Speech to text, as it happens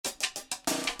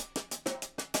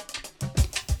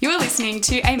listening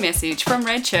to a message from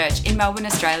Red Church in Melbourne,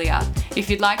 Australia. If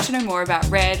you'd like to know more about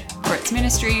Red or its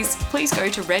ministries, please go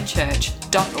to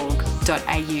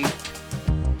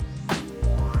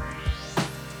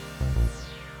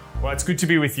redchurch.org.au. Well, it's good to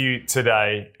be with you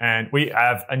today, and we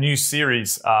have a new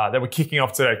series that we're kicking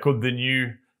off today called The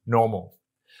New Normal.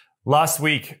 Last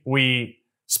week, we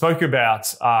spoke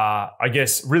about,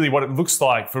 really what it looks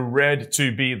like for Red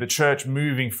to be the church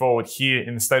moving forward here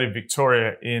in the state of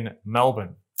Victoria in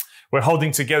Melbourne. We're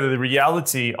holding together the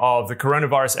reality of the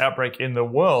coronavirus outbreak in the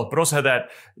world, but also how that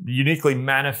uniquely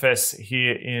manifests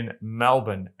here in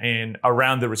Melbourne and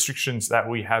around the restrictions that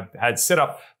we have had set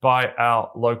up by our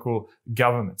local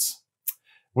governments.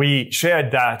 We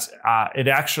shared that it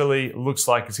actually looks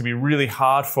like it's going to be really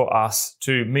hard for us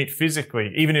to meet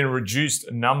physically, even in a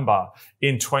reduced number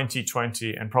in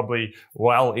 2020 and probably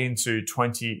well into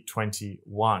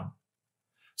 2021.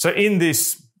 So in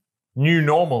this new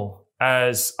normal,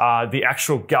 as the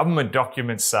actual government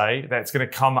documents say, that's going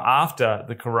to come after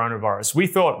the coronavirus, we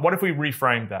thought, what if we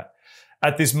reframed that?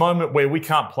 At this moment where we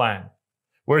can't plan,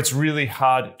 where it's really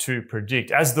hard to predict,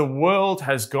 as the world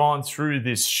has gone through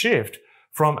this shift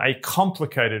from a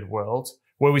complicated world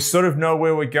where we sort of know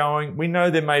where we're going, we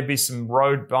know there may be some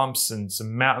road bumps and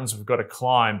some mountains we've got to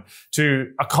climb,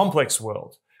 to a complex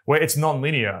world where it's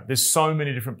non-linear. There's so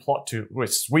many different plot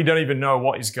twists. We don't even know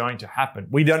what is going to happen.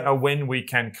 We don't know when we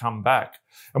can come back.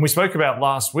 And we spoke about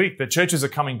last week that churches are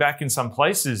coming back in some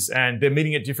places and they're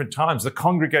meeting at different times. The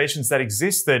congregations that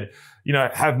existed,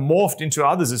 have morphed into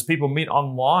others as people meet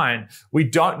online. We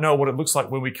don't know what it looks like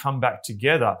when we come back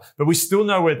together, but we still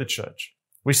know we're the church.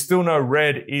 We still know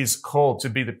Red is called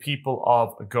to be the people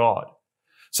of God.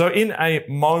 So in a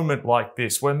moment like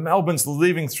this, where Melbourne's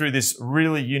living through this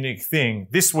really unique thing,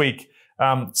 this week,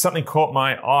 something caught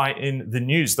my eye in the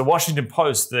news. The Washington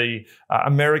Post, the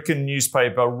American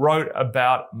newspaper, wrote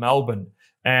about Melbourne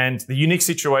and the unique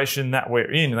situation that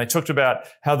we're in. And they talked about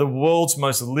how the world's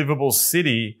most livable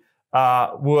city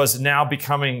was now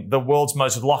becoming the world's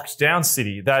most locked down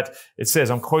city. That it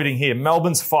says, I'm quoting here,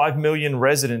 Melbourne's 5 million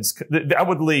residents, that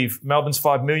would leave Melbourne's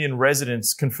 5 million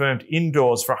residents confirmed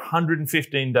indoors for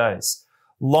 115 days,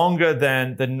 longer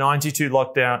than the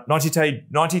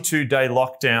 92-day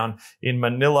lockdown in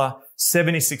Manila,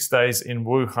 76 days in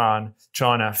Wuhan,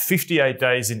 China, 58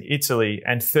 days in Italy,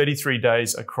 and 33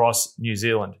 days across New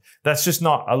Zealand. That's just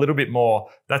not a little bit more,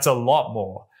 that's a lot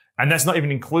more. And that's not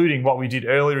even including what we did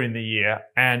earlier in the year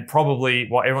and probably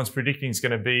what everyone's predicting is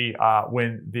going to be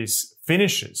when this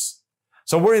finishes.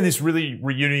 So we're in this really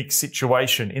unique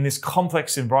situation, in this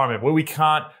complex environment where we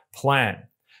can't plan.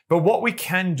 But what we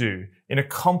can do in a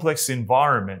complex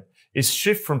environment is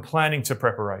shift from planning to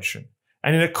preparation.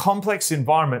 And in a complex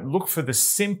environment, look for the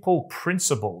simple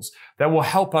principles that will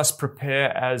help us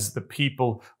prepare as the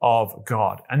people of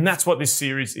God. And that's what this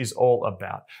series is all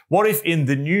about. What if in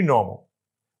the new normal,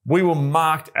 we were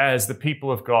marked as the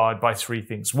people of God by three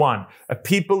things. One, a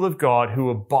people of God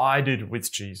who abided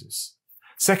with Jesus.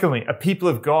 Secondly, a people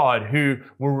of God who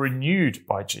were renewed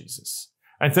by Jesus.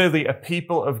 And thirdly, a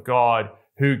people of God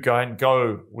who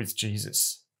go with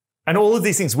Jesus. And all of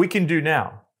these things we can do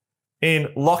now in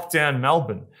lockdown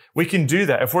Melbourne. We can do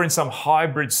that if we're in some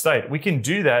hybrid state. We can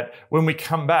do that when we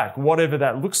come back, whatever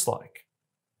that looks like.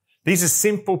 These are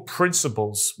simple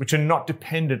principles which are not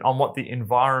dependent on what the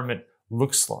environment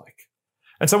looks like.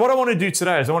 And so what I want to do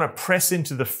today is I want to press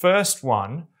into the first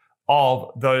one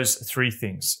of those three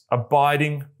things,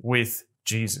 abiding with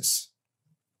Jesus.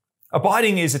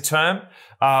 Abiding is a term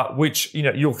which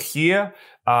you'll hear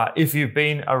if you've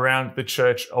been around the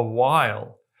church a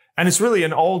while. And it's really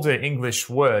an older English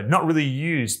word, not really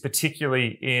used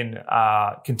particularly in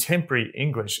contemporary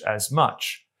English as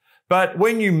much. But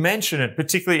when you mention it,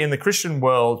 particularly in the Christian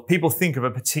world, people think of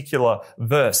a particular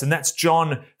verse, and that's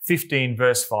John 15,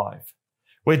 verse 5,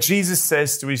 where Jesus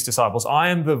says to his disciples, I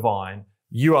am the vine,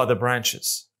 you are the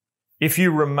branches. If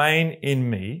you remain in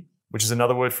me, which is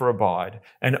another word for abide,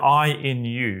 and I in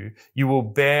you, you will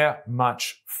bear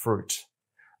much fruit.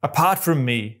 Apart from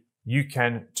me, you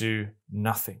can do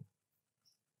nothing.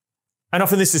 And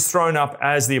often this is thrown up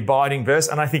as the abiding verse,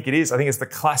 and I think it is. I think it's the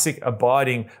classic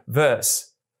abiding verse.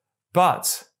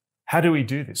 But how do we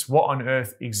do this? What on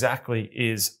earth exactly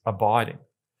is abiding?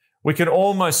 We can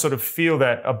almost sort of feel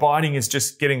that abiding is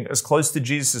just getting as close to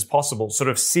Jesus as possible, sort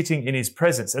of sitting in his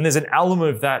presence. And there's an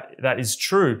element of that is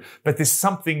true, but there's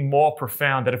something more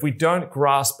profound that if we don't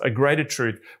grasp a greater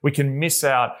truth, we can miss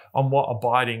out on what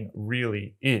abiding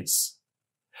really is.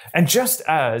 And just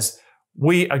as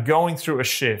we are going through a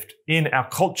shift in our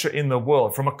culture in the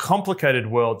world, from a complicated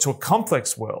world to a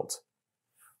complex world,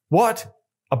 what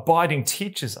abiding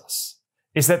teaches us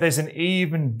is that there's an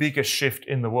even bigger shift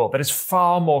in the world that is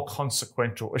far more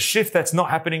consequential. A shift that's not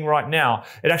happening right now.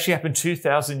 It actually happened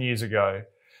 2,000 years ago,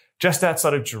 just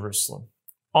outside of Jerusalem,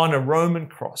 on a Roman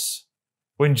cross,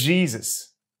 when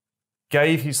Jesus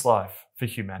gave his life for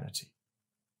humanity.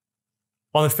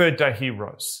 On the third day, he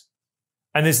rose.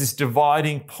 And there's this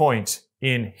dividing point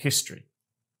in history.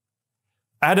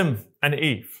 Adam and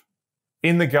Eve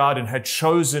in the garden had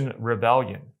chosen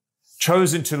rebellion,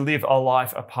 chosen to live a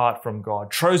life apart from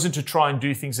God, chosen to try and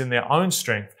do things in their own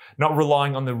strength, not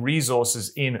relying on the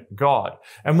resources in God.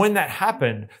 And when that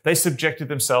happened, they subjected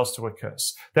themselves to a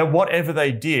curse, that whatever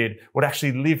they did would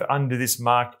actually live under this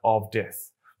mark of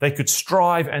death. They could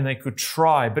strive and they could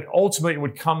try, but ultimately it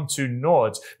would come to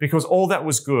naught, because all that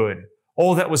was good,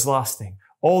 all that was lasting,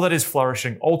 all that is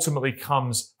flourishing ultimately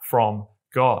comes from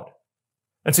God.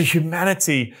 And so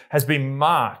humanity has been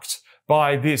marked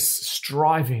by this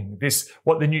striving, this,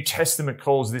 what the New Testament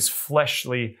calls this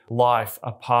fleshly life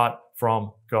apart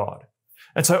from God.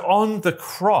 And so on the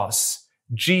cross,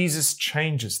 Jesus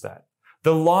changes that.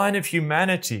 The line of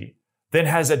humanity then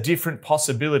has a different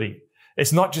possibility.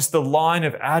 It's not just the line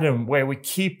of Adam where we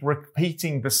keep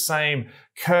repeating the same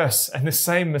curse and the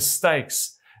same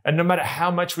mistakes. And no matter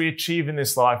how much we achieve in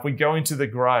this life, we go into the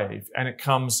grave and it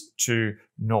comes to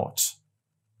naught.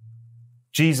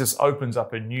 Jesus opens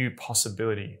up a new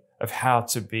possibility of how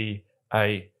to be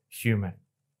a human.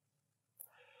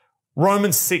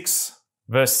 Romans 6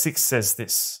 verse 6 says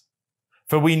this,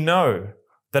 "For we know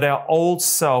that our old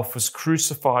self was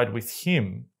crucified with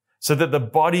him so that the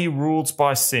body ruled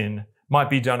by sin might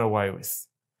be done away with,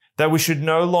 that we should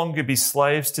no longer be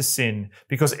slaves to sin,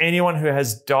 because anyone who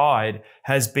has died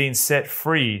has been set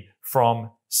free from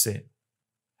sin."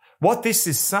 What this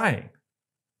is saying,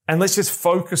 and let's just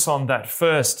focus on that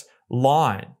first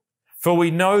line, "For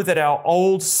we know that our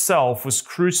old self was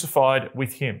crucified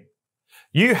with him."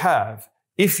 You have,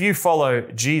 if you follow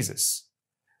Jesus,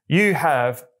 you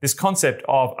have this concept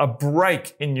of a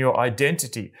break in your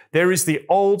identity. There is the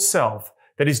old self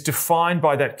that is defined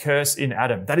by that curse in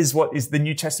Adam. That is what is the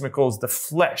New Testament calls the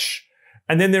flesh.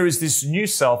 And then there is this new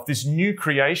self, this new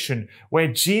creation, where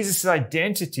Jesus'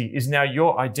 identity is now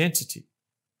your identity.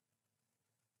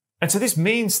 And so this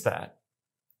means that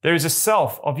there is a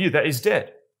self of you that is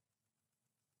dead.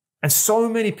 And so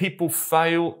many people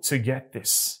fail to get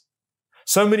this.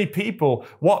 So many people,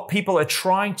 what people are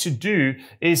trying to do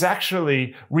is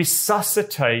actually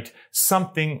resuscitate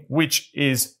something which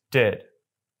is dead.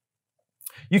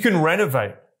 You can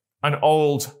renovate an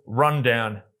old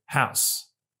rundown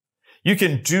house. You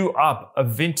can do up a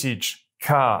vintage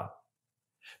car,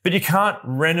 but you can't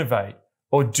renovate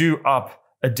or do up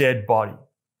a dead body.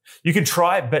 You can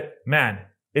try it, but man,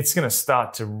 it's going to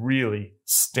start to really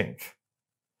stink.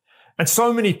 And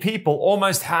so many people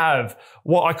almost have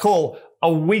what I call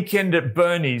a weekend at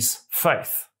Bernie's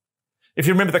faith. If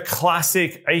you remember the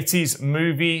classic 80s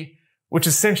movie, which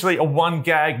is essentially a one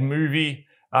gag movie,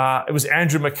 it was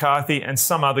Andrew McCarthy and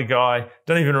some other guy,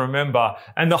 don't even remember.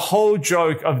 And the whole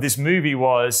joke of this movie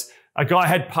was a guy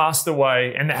had passed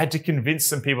away and they had to convince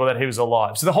some people that he was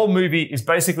alive. So the whole movie is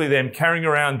basically them carrying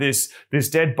around this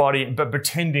dead body, but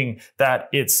pretending that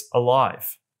it's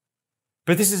alive.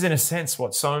 But this is in a sense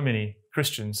what so many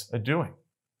Christians are doing.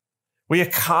 We are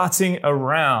carting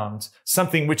around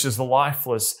something which is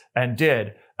lifeless and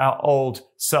dead, our old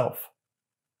self.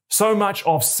 So much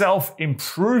of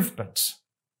self-improvement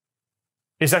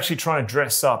is actually trying to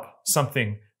dress up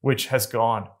something which has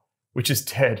gone, which is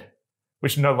dead,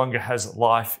 which no longer has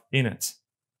life in it.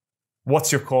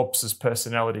 What's your corpse's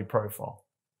personality profile?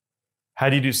 How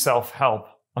do you do self-help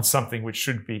on something which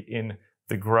should be in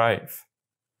the grave?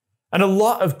 And a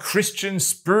lot of Christian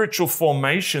spiritual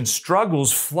formation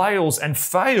struggles, flails, and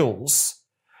fails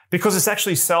because it's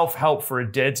actually self-help for a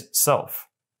dead self,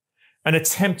 an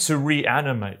attempt to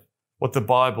reanimate what the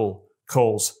Bible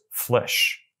calls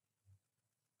flesh.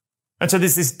 And so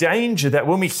there's this danger that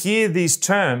when we hear these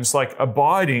terms like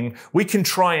abiding, we can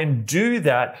try and do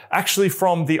that actually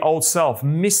from the old self,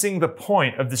 missing the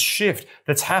point of the shift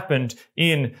that's happened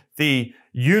in the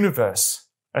universe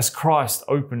as Christ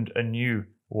opened a new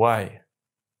way.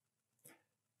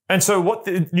 And so what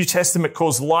the New Testament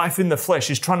calls life in the flesh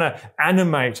is trying to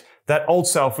animate that old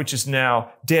self, which is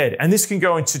now dead. And this can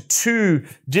go into two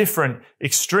different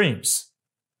extremes.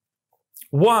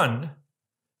 One,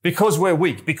 because we're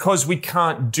weak, because we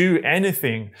can't do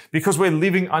anything, because we're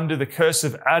living under the curse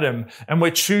of Adam and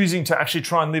we're choosing to actually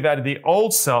try and live out of the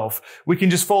old self, we can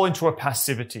just fall into a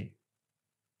passivity,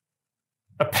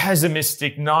 a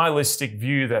pessimistic, nihilistic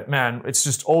view that, man, it's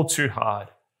just all too hard.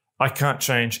 I can't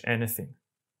change anything.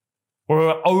 Or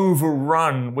we're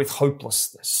overrun with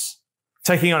hopelessness.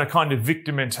 taking on a kind of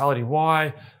victim mentality.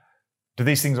 Why do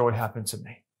these things always happen to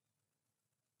me?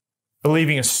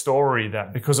 Believing a story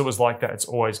that because it was like that, it's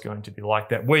always going to be like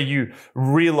that, where you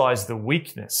realize the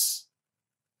weakness,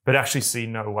 but actually see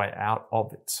no way out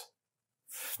of it.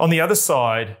 On the other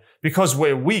side, because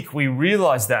we're weak, we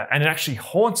realize that, and it actually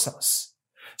haunts us.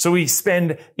 So we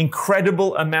spend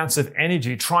incredible amounts of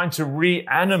energy trying to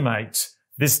reanimate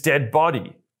this dead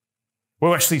body.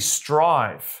 We'll actually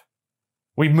strive.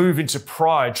 We move into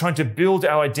pride, trying to build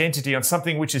our identity on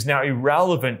something which is now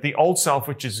irrelevant, the old self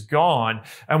which is gone,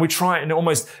 and we try and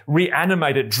almost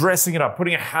reanimate it, dressing it up,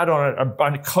 putting a hat on it,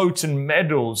 a coat and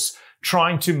medals,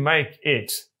 trying to make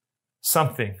it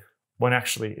something when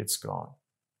actually it's gone.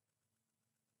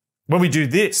 When we do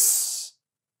this,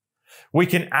 we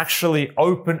can actually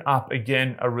open up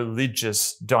again a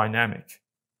religious dynamic,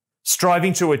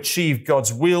 striving to achieve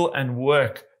God's will and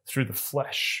work through the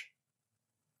flesh.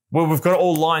 Well, we've got it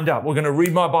all lined up. We're going to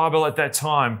read my Bible at that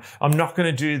time. I'm not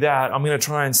going to do that. I'm going to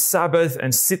try and Sabbath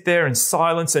and sit there in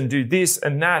silence and do this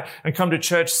and that and come to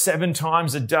church 7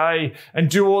 times a day and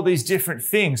do all these different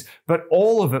things. But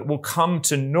all of it will come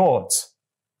to naught.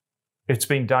 It's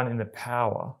been done in the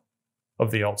power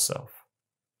of the old self,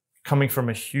 coming from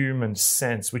a human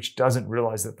sense which doesn't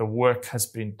realize that the work has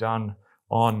been done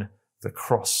on the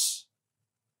cross.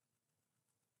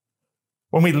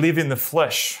 When we live in the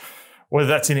flesh, whether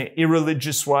that's in an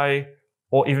irreligious way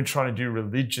or even trying to do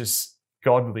religious,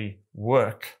 godly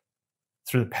work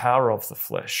through the power of the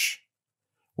flesh,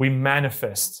 we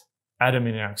manifest Adam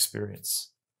in our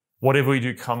experience. Whatever we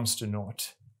do comes to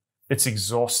naught. It's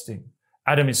exhausting.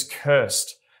 Adam is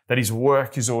cursed that his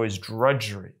work is always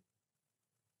drudgery.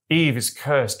 Eve is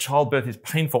cursed. Childbirth is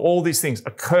painful. All these things.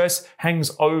 A curse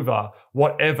hangs over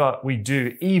whatever we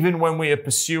do, even when we are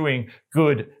pursuing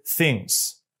good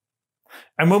things.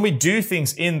 And when we do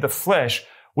things in the flesh,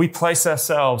 we place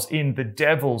ourselves in the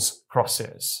devil's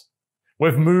crosshairs.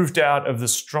 We've moved out of the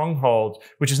stronghold,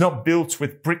 which is not built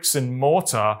with bricks and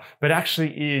mortar, but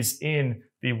actually is in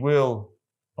the will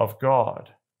of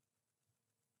God.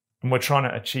 And we're trying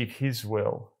to achieve his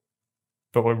will,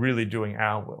 but we're really doing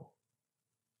our will.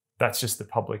 That's just the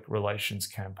public relations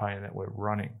campaign that we're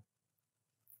running.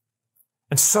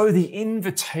 And so the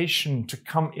invitation to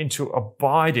come into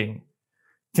abiding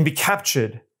can be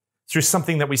captured through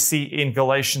something that we see in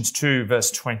Galatians 2, verse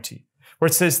 20, where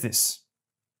it says this: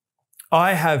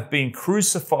 I have been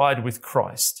crucified with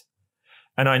Christ,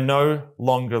 and I no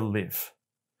longer live,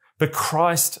 but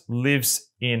Christ lives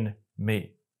in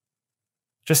me.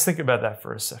 Just think about that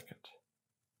for a second.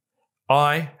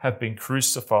 I have been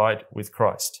crucified with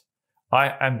Christ.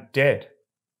 I am dead,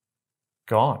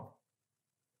 gone.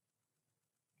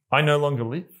 I no longer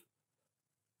live.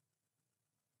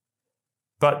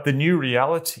 But the new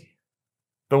reality,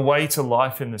 the way to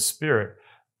life in the Spirit,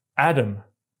 Adam,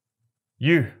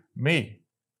 you, me,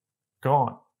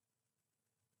 gone.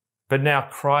 But now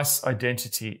Christ's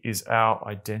identity is our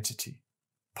identity.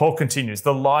 Paul continues,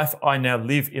 the life I now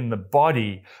live in the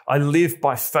body, I live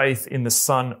by faith in the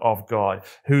Son of God,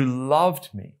 who loved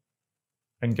me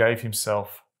and gave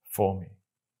himself for me.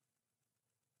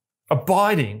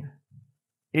 Abiding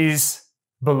is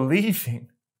believing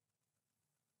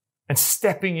and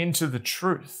stepping into the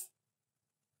truth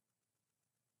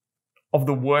of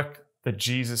the work that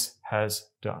Jesus has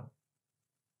done.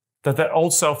 That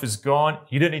old self is gone.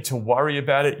 You don't need to worry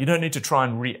about it. You don't need to try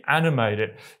and reanimate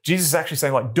it. Jesus is actually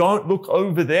saying, don't look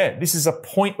over there. This is a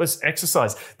pointless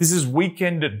exercise. This is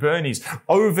weekend at Bernie's.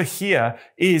 Over here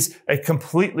is a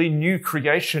completely new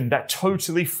creation that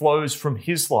totally flows from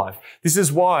his life. This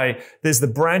is why there's the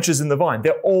branches in the vine.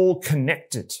 They're all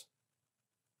connected.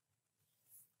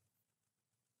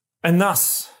 And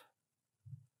thus,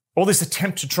 all this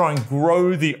attempt to try and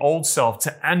grow the old self,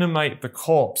 to animate the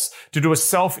corpse, to do a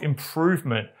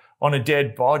self-improvement on a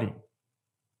dead body.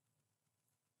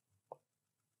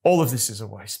 All of this is a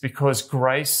waste because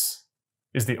grace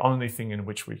is the only thing in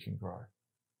which we can grow.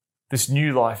 This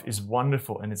new life is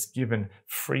wonderful and it's given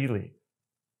freely.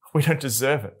 We don't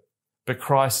deserve it, but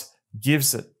Christ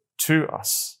gives it to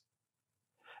us.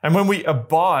 And when we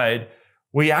abide,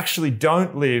 we actually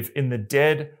don't live in the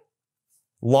dead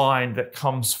line that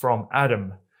comes from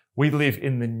Adam. We live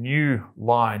in the new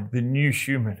line, the new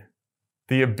human,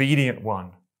 the obedient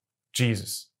one,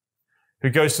 Jesus, who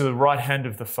goes to the right hand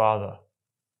of the Father,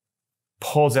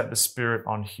 pours out the Spirit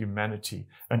on humanity,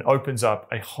 and opens up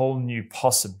a whole new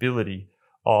possibility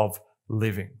of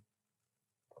living.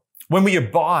 When we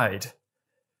abide,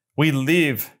 we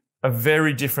live a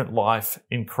very different life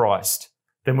in Christ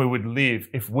than we would live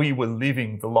if we were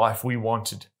living the life we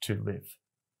wanted to live.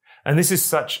 And this is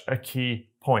such a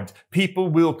key point. People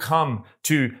will come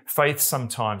to faith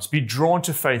sometimes, be drawn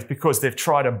to faith because they've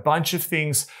tried a bunch of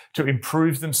things to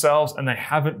improve themselves and they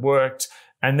haven't worked.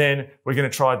 And then we're going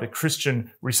to try the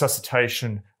Christian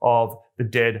resuscitation of the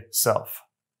dead self.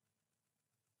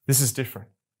 This is different.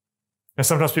 Now,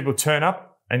 sometimes people turn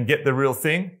up and get the real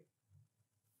thing,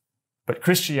 but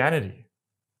Christianity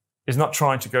is not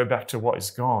trying to go back to what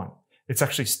is gone. It's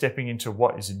actually stepping into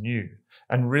what is new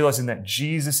and realizing that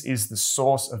Jesus is the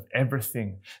source of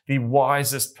everything, the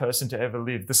wisest person to ever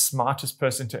live, the smartest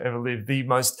person to ever live, the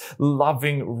most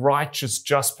loving, righteous,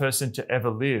 just person to ever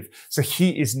live. So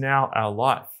he is now our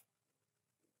life.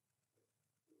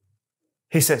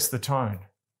 He sets the tone.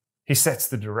 He sets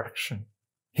the direction.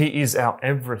 He is our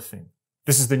everything.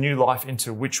 This is the new life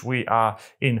into which we are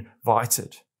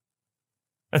invited.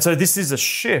 And so this is a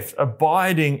shift.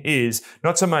 Abiding is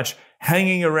not so much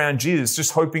hanging around Jesus,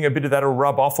 just hoping a bit of that will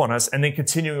rub off on us and then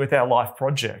continuing with our life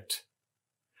project.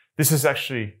 This is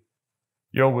actually,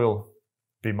 your will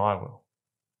be my will.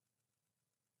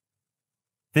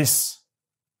 This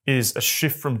is a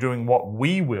shift from doing what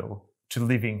we will to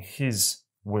living his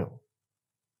will.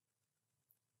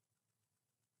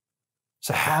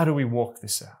 So how do we walk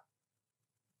this out?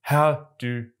 How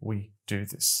do we do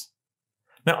this?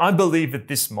 Now, I believe at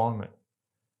this moment,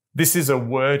 this is a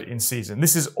word in season.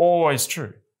 This is always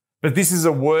true. But this is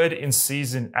a word in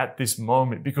season at this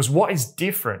moment because what is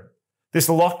different? This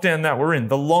lockdown that we're in,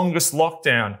 the longest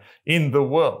lockdown in the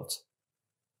world.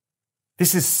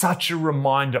 This is such a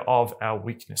reminder of our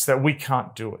weakness that we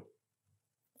can't do it.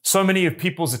 So many of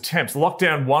people's attempts,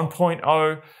 lockdown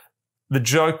 1.0, the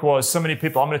joke was so many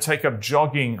people, I'm going to take up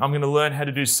jogging. I'm going to learn how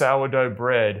to do sourdough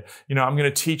bread. I'm going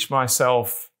to teach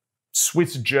myself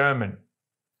Swiss German.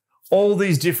 All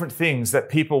these different things that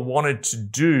people wanted to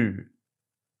do,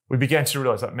 we began to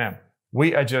realize that, man,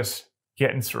 we are just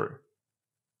getting through.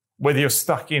 Whether you're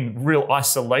stuck in real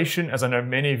isolation, as I know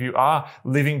many of you are,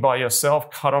 living by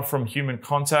yourself, cut off from human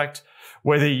contact,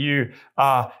 whether you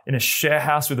are in a share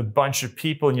house with a bunch of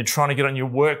people and you're trying to get on your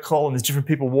work call and there's different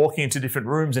people walking into different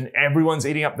rooms and everyone's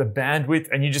eating up the bandwidth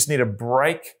and you just need a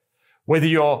break. Whether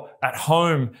you're at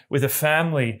home with a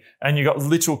family and you've got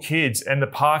little kids and the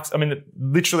parks,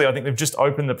 literally, I think they've just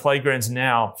opened the playgrounds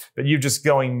now, but you're just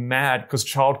going mad because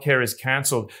childcare is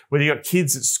cancelled. Whether you've got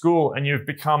kids at school and you've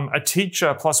become a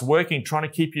teacher plus working, trying to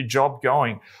keep your job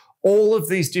going. All of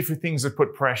these different things have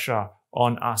put pressure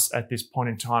on us at this point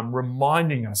in time,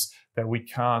 reminding us that we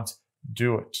can't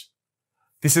do it.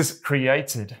 This is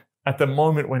created at the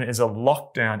moment when it is a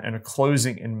lockdown and a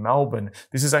closing in Melbourne.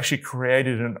 This has actually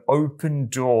created an open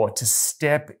door to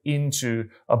step into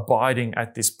abiding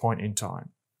at this point in time.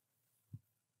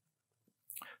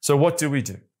 So what do we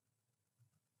do?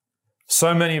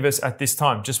 So many of us at this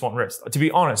time just want rest. To be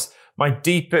honest, my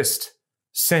deepest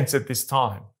sense at this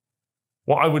time,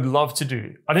 what I would love to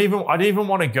do, I don't even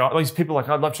want to go. These people are like,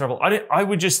 I'd love to travel. I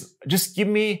would just give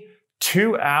me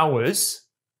 2 hours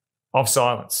of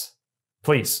silence,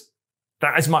 please.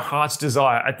 That is my heart's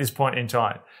desire at this point in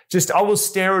time. I will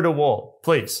stare at a wall,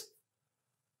 please.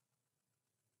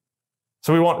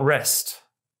 So we want rest,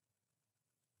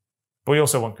 but we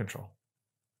also want control.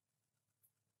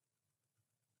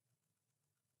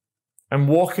 And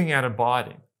walking out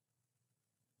abiding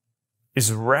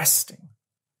is resting,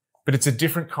 but it's a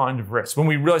different kind of rest. When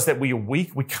we realize that we are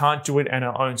weak, we can't do it in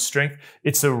our own strength,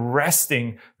 it's a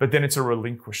resting, but then it's a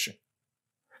relinquishing.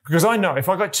 Because I know if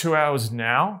I got 2 hours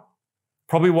now,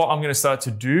 probably what I'm going to start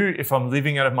to do if I'm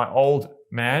living out of my old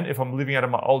man, if I'm living out of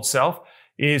my old self,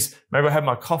 is maybe I have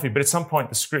my coffee, but at some point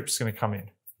the script's going to come in.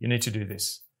 You need to do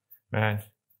this. Man,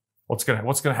 what's going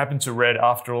to happen to Red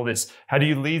after all this? How do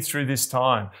you lead through this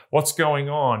time? What's going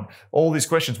on? All these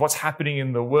questions. What's happening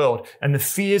in the world? And the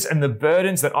fears and the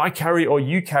burdens that I carry or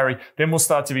you carry, then will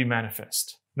start to be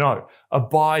manifest. No,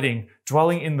 abiding,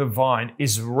 dwelling in the vine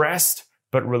is rest,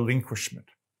 but relinquishment.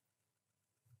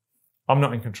 I'm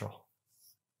not in control.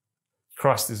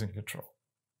 Christ is in control.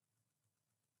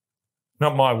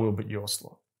 Not my will, but yours,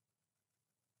 Lord.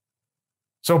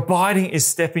 So abiding is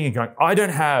stepping and going, I don't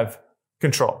have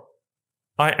control.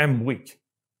 I am weak,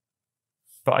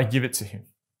 but I give it to him.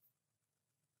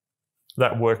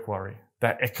 That work worry,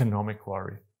 that economic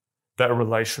worry, that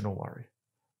relational worry,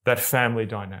 that family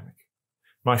dynamic,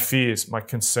 my fears, my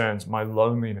concerns, my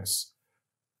loneliness,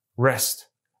 rest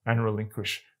and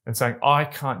relinquish. And saying, I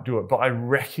can't do it, but I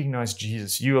recognize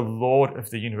Jesus. You are Lord of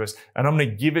the universe, and I'm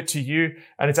going to give it to you.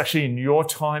 And it's actually in your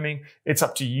timing. It's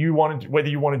up to you whether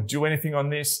you want to do anything on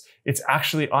this. It's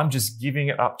actually, I'm just giving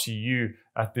it up to you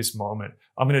at this moment.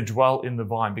 I'm going to dwell in the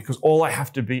vine because all I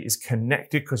have to be is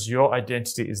connected because your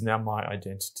identity is now my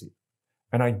identity.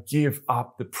 and I give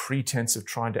up the pretense of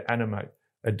trying to animate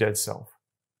a dead self.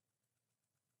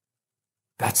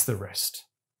 That's the rest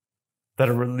that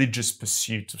a religious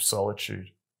pursuit of solitude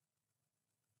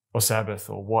or Sabbath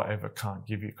or whatever can't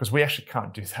give you, because we actually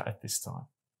can't do that at this time.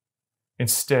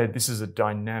 Instead, this is a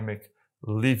dynamic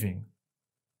living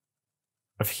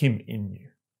of Him in you.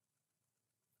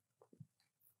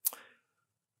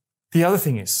 The other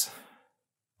thing is,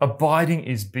 abiding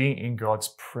is being in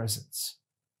God's presence.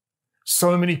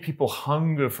 So many people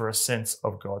hunger for a sense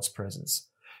of God's presence.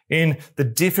 In the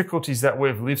difficulties that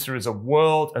we've lived through as a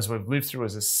world, as we've lived through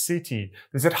as a city,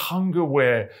 there's that hunger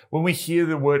where when we hear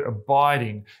the word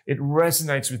abiding, it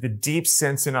resonates with the deep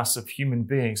sense in us of human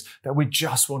beings that we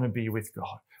just want to be with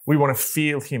God. We want to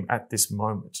feel Him at this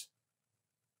moment.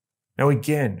 Now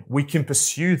again, we can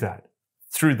pursue that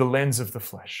through the lens of the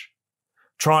flesh,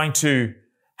 trying to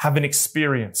have an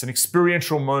experience, an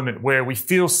experiential moment where we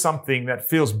feel something that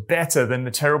feels better than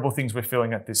the terrible things we're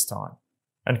feeling at this time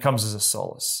and comes as a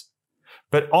solace.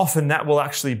 But often that will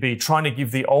actually be trying to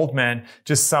give the old man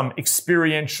just some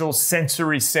experiential,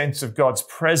 sensory sense of God's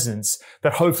presence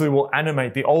that hopefully will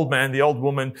animate the old man, the old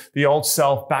woman, the old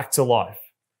self back to life.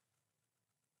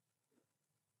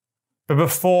 But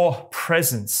before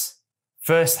presence,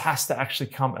 first has to actually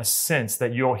come a sense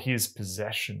that you're His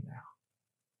possession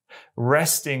now.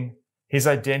 Resting His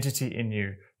identity in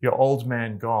you, your old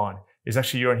man gone, is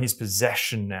actually you're in His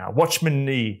possession now. Watchman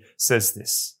Nee says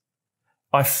this: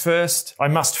 I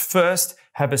must first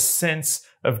have a sense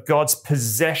of God's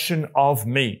possession of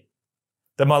me,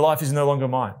 that my life is no longer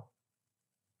mine,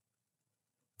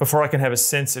 before I can have a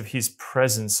sense of His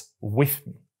presence with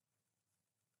me.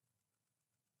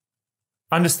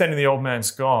 Understanding the old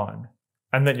man's gone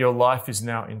and that your life is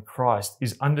now in Christ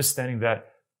is understanding that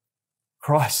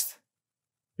Christ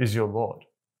is your Lord.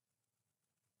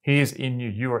 He is in you.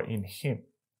 You are in Him.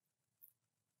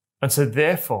 And so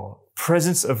therefore,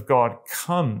 presence of God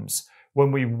comes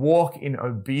when we walk in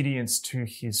obedience to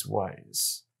His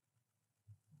ways,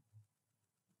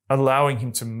 allowing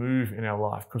Him to move in our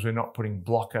life because we're not putting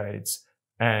blockades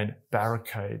and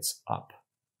barricades up.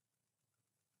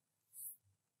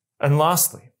 And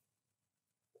lastly,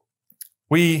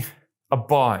 we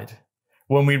abide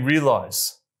when we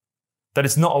realize that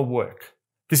it's not a work.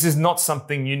 This is not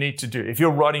something you need to do. If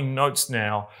you're writing notes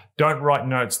now, don't write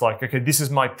notes like, okay, this is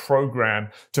my program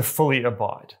to fully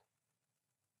abide.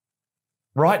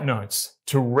 Write notes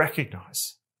to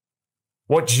recognize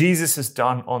what Jesus has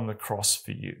done on the cross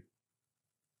for you.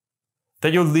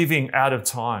 That you're living out of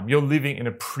time. You're living in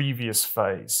a previous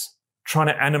phase, trying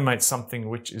to animate something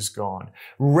which is gone.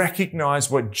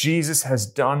 Recognize what Jesus has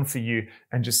done for you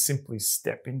and just simply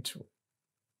step into it.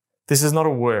 This is not a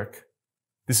work.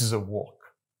 This is a walk,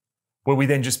 where we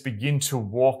then just begin to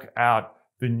walk out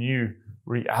the new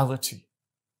reality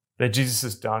that Jesus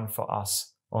has done for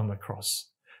us on the cross.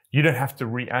 You don't have to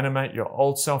reanimate your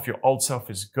old self. Your old self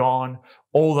is gone.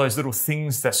 All those little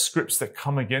things, that scripts that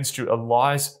come against you are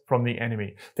lies from the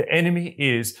enemy. The enemy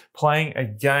is playing a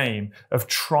game of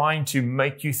trying to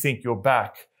make you think you're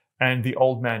back and the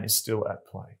old man is still at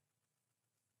play.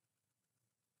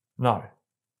 No.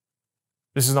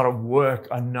 This is not a work,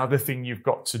 another thing you've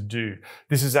got to do.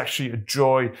 This is actually a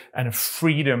joy and a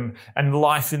freedom and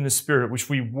life in the Spirit, which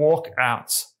we walk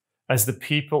out as the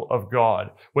people of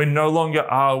God. Where no longer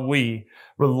are we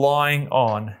relying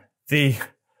on the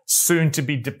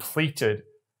soon-to-be depleted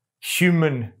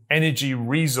human energy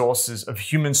resources of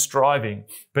human striving,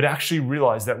 but actually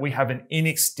realize that we have an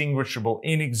inextinguishable,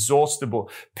 inexhaustible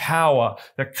power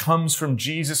that comes from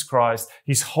Jesus Christ.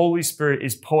 His Holy Spirit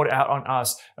is poured out on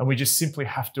us, and we just simply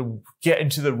have to get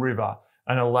into the river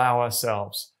and allow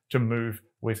ourselves to move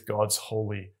with God's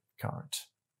holy current.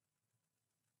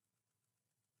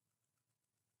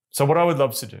 So what I would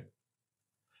love to do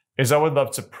is I would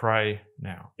love to pray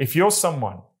now. If you're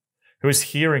someone who is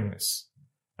hearing this,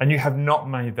 and you have not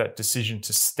made that decision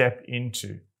to step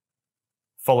into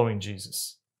following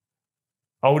Jesus,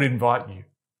 I would invite you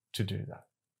to do that.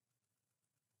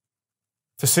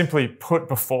 To simply put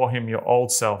before Him your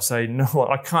old self, say, no,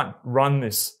 I can't run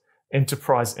this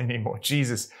enterprise anymore.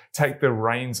 Jesus, take the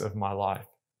reins of my life.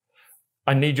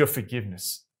 I need your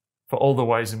forgiveness for all the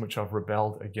ways in which I've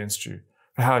rebelled against you,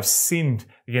 for how I've sinned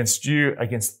against you,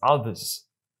 against others.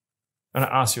 And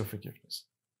I ask your forgiveness.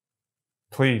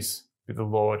 Please be the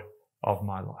Lord of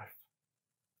my life.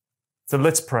 So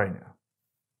let's pray now.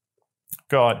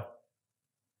 God,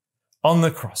 on the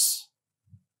cross,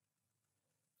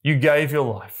 you gave your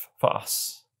life for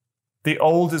us. The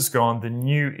old is gone, the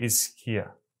new is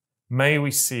here. May we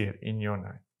see it in your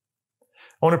name.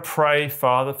 I want to pray,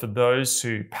 Father, for those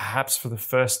who perhaps for the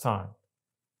first time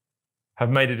have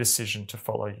made a decision to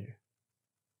follow you.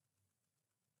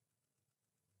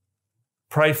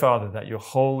 Pray, Father, that your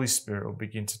Holy Spirit will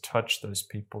begin to touch those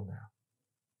people now,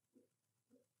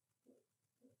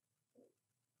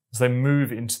 as they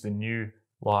move into the new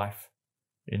life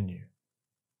in you.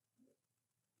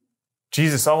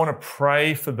 Jesus, I want to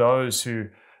pray for those who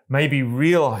may be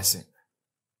realizing,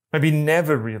 maybe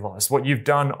never realized what you've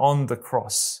done on the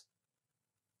cross,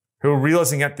 who are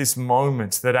realizing at this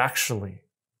moment that actually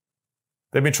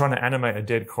they've been trying to animate a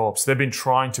dead corpse. They've been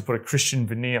trying to put a Christian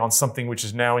veneer on something which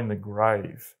is now in the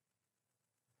grave.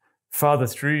 Father,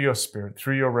 through your Spirit,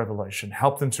 through your revelation,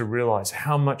 help them to realize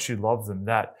how much you love them,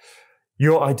 that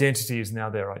your identity is now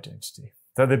their identity,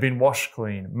 that they've been washed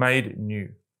clean, made new.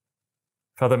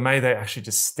 Father, may they actually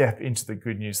just step into the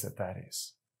good news that that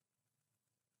is.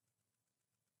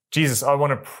 Jesus, I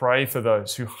want to pray for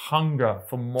those who hunger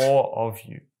for more of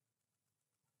you.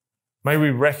 May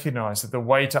we recognize that the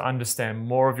way to understand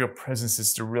more of your presence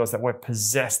is to realize that we're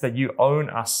possessed, that you own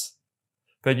us,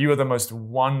 that you are the most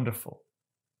wonderful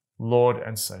Lord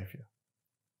and Savior.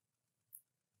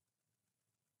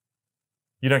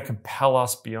 You don't compel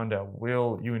us beyond our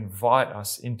will. You invite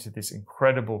us into this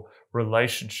incredible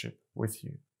relationship with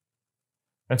you.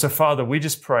 And so, Father, we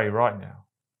just pray right now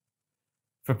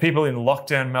for people in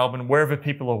lockdown Melbourne, wherever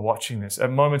people are watching this, at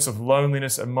moments of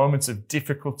loneliness, at moments of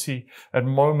difficulty, at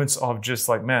moments of just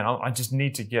like, man, I just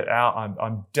need to get out.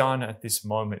 I'm done at this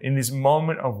moment. In this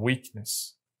moment of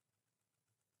weakness,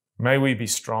 may we be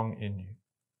strong in you.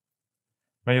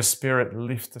 May your Spirit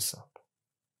lift us up.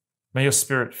 May your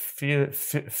Spirit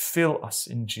fill us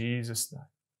in Jesus' name.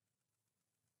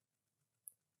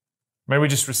 May we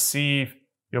just receive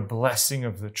your blessing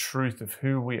of the truth of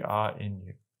who we are in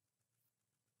you.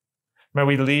 May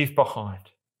we leave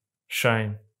behind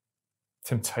shame,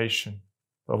 temptation,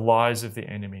 the lies of the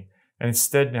enemy, and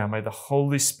instead now may the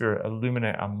Holy Spirit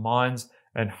illuminate our minds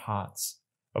and hearts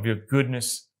of your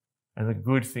goodness and the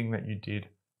good thing that you did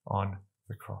on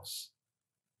the cross.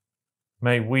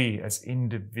 May we as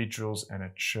individuals and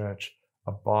a church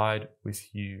abide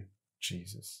with you,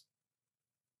 Jesus.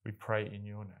 We pray in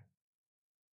your name.